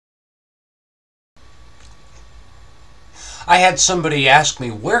I had somebody ask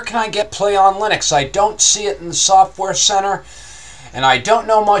me, where can I get Play on Linux? I don't see it in the Software Center, and I don't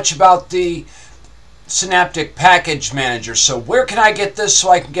know much about the Synaptic Package Manager, so where can I get this so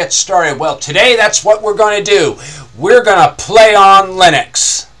I can get started? Well, today that's what we're going to do. We're going to play on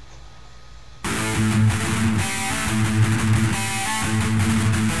Linux.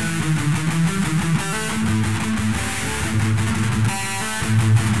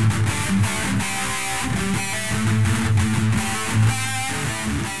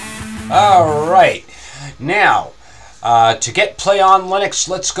 Alright, now to get Play on Linux,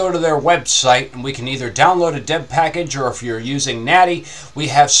 let's go to their website and we can either download a deb package, or if you're using Natty, we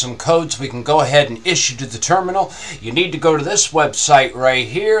have some codes we can go ahead and issue to the terminal. You need to go to this website right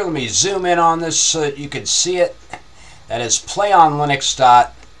here. Let me zoom in on this so that you can see it. That is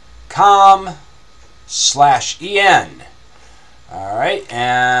playonlinux.com/en. Alright,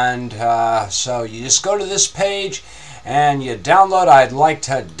 and so you just go to this page and you download. I'd like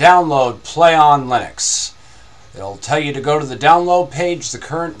to download Play on Linux. It'll tell you to go to the download page. The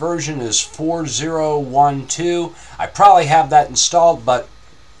current version is 4012. I probably have that installed, but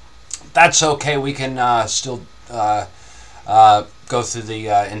that's okay. We can still go through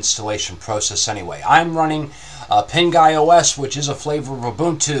the installation process anyway. I'm running Pinguy OS, which is a flavor of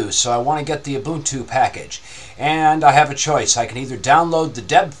Ubuntu, so I want to get the Ubuntu package. And I have a choice. I can either download the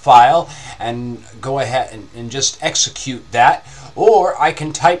deb file and go ahead and just execute that, or I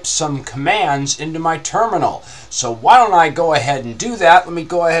can type some commands into my terminal. So why don't I go ahead and do that? Let me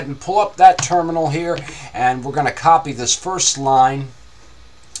go ahead and pull up that terminal here, and we're going to copy this first line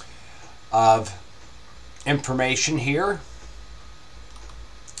of information here.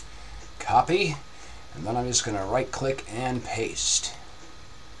 Copy, and then I'm just going to right click and paste.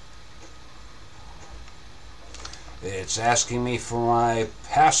 It's asking me for my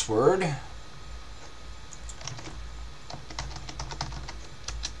password.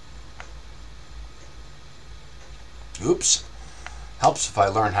 Oops. Helps if I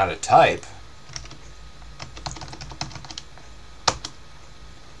learn how to type.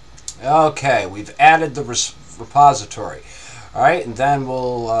 Okay, we've added the repository. Alright, and then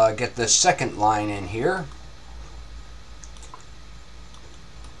we'll get the second line in here.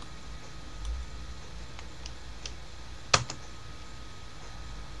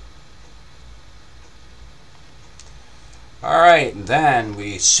 Alright, and then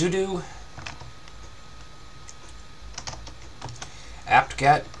we sudo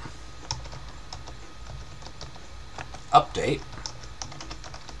apt-get update.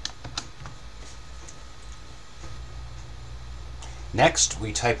 Next,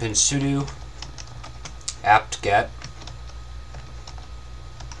 we type in sudo apt-get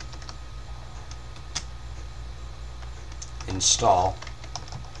install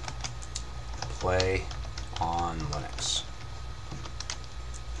Play on Linux.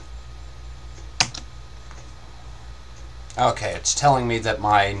 Okay, it's telling me that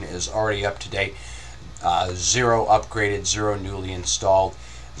mine is already up to date. 0 upgraded, 0 newly installed,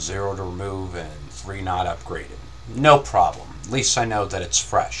 0 to remove, and 3 not upgraded. No problem. At least I know that it's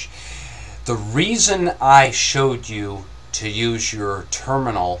fresh. The reason I showed you to use your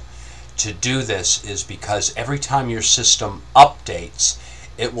terminal to do this is because every time your system updates,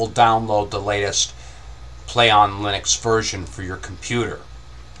 it will download the latest Play on Linux version for your computer.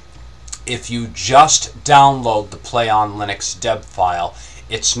 If you just download the Play on Linux deb file,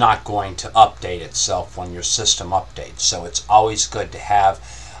 it's not going to update itself when your system updates. So it's always good to have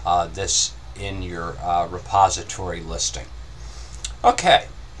this in your repository listing. Okay,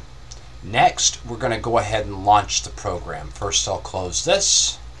 next we're going to go ahead and launch the program. First I'll close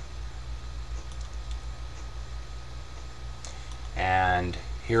this. And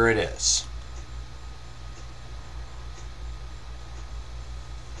here it is.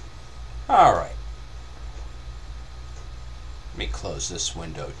 Alright. Let me close this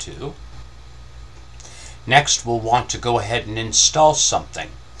window too. Next we'll want to go ahead and install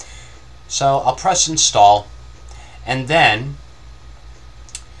something. So I'll press install, and then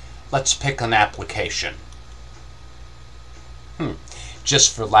let's pick an application.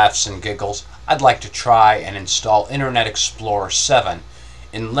 Just for laughs and giggles, I'd like to try and install Internet Explorer 7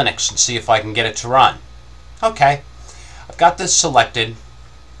 in Linux and see if I can get it to run. Okay, I've got this selected.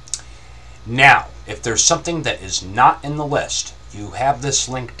 Now, if there's something that is not in the list, you have this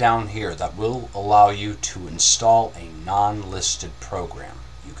link down here that will allow you to install a non-listed program.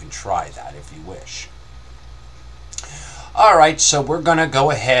 You can try that if you wish. Alright, so we're going to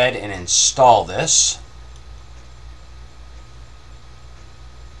go ahead and install this.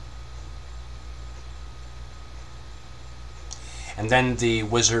 And then the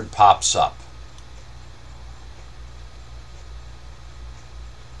wizard pops up.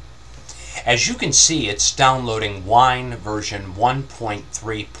 As you can see, it's downloading Wine version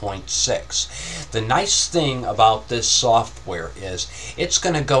 1.3.6. The nice thing about this software is it's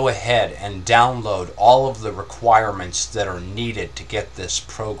going to go ahead and download all of the requirements that are needed to get this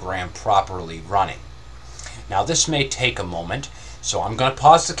program properly running. Now this may take a moment, so I'm going to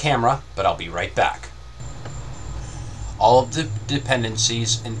pause the camera, but I'll be right back. All of the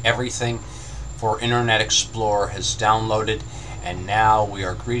dependencies and everything for Internet Explorer has downloaded, and now we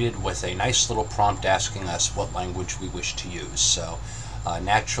are greeted with a nice little prompt asking us what language we wish to use. So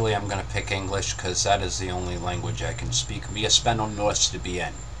naturally I'm going to pick English because that is the only language I can speak. Mi español no está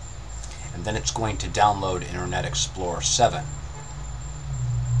bien. And then it's going to download Internet Explorer 7.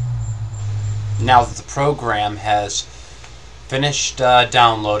 Now that the program has finished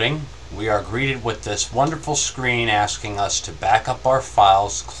downloading, we are greeted with this wonderful screen asking us to back up our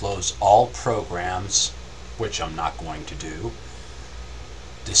files, close all programs, which I'm not going to do,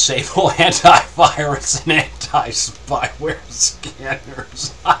 disable antivirus and anti-spyware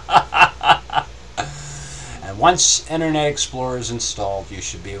scanners. And once Internet Explorer is installed, you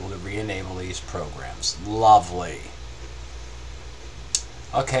should be able to re-enable these programs. Lovely.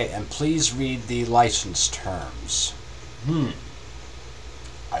 Okay, and please read the license terms.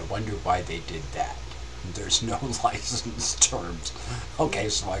 I wonder why they did that. There's no license terms. Okay,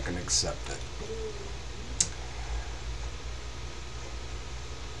 so I can accept it.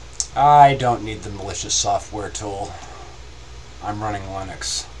 I don't need the malicious software tool. I'm running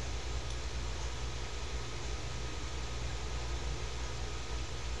Linux.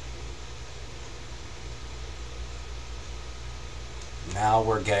 Now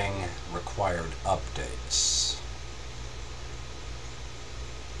we're getting required updates.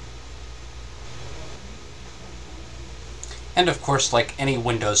 And of course, like any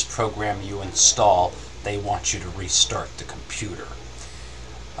Windows program you install, they want you to restart the computer.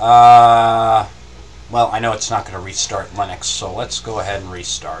 Well, I know it's not going to restart Linux, so let's go ahead and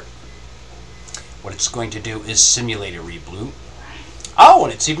restart. What it's going to do is simulate a reboot. Oh,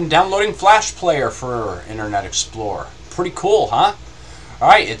 and it's even downloading Flash Player for Internet Explorer. Pretty cool, huh?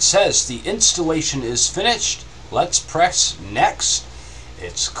 Alright, it says the installation is finished. Let's press next.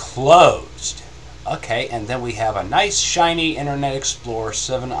 It's closed. Okay, and then we have a nice shiny Internet Explorer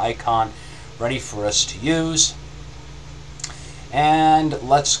 7 icon ready for us to use. And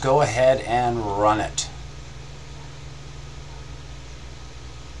let's go ahead and run it.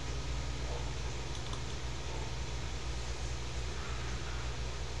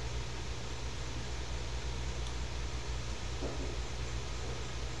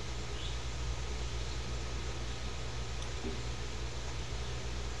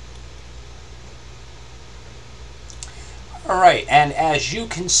 Alright, and as you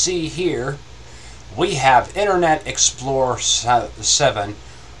can see here, we have Internet Explorer 7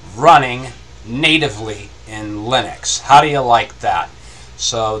 running natively in Linux. How do you like that?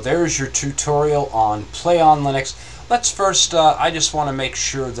 So there's your tutorial on Playonlinux. Let's first, I just want to make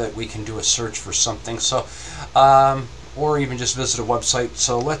sure that we can do a search for something, so or even just visit a website.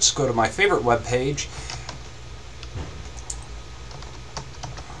 So let's go to my favorite web page.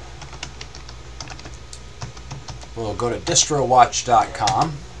 We'll go to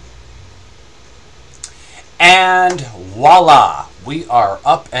distrowatch.com. And voila, we are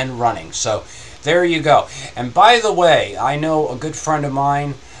up and running. So there you go. And by the way, I know a good friend of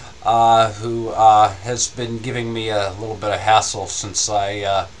mine who has been giving me a little bit of hassle since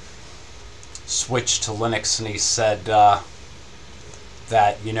I switched to Linux, and he said that,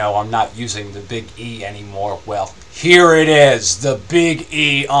 you know, I'm not using the big E anymore. Well, here it is, the big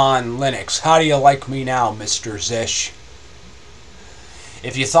E on Linux. How do you like me now, Mr. Zish?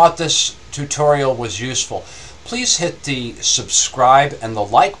 If you thought this tutorial was useful, please hit the subscribe and the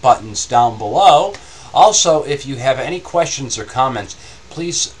like buttons down below. Also, if you have any questions or comments,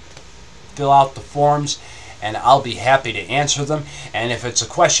 please fill out the forms and I'll be happy to answer them. And if it's a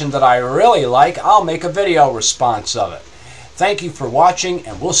question that I really like, I'll make a video response of it. Thank you for watching,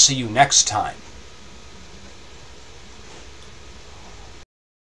 and we'll see you next time.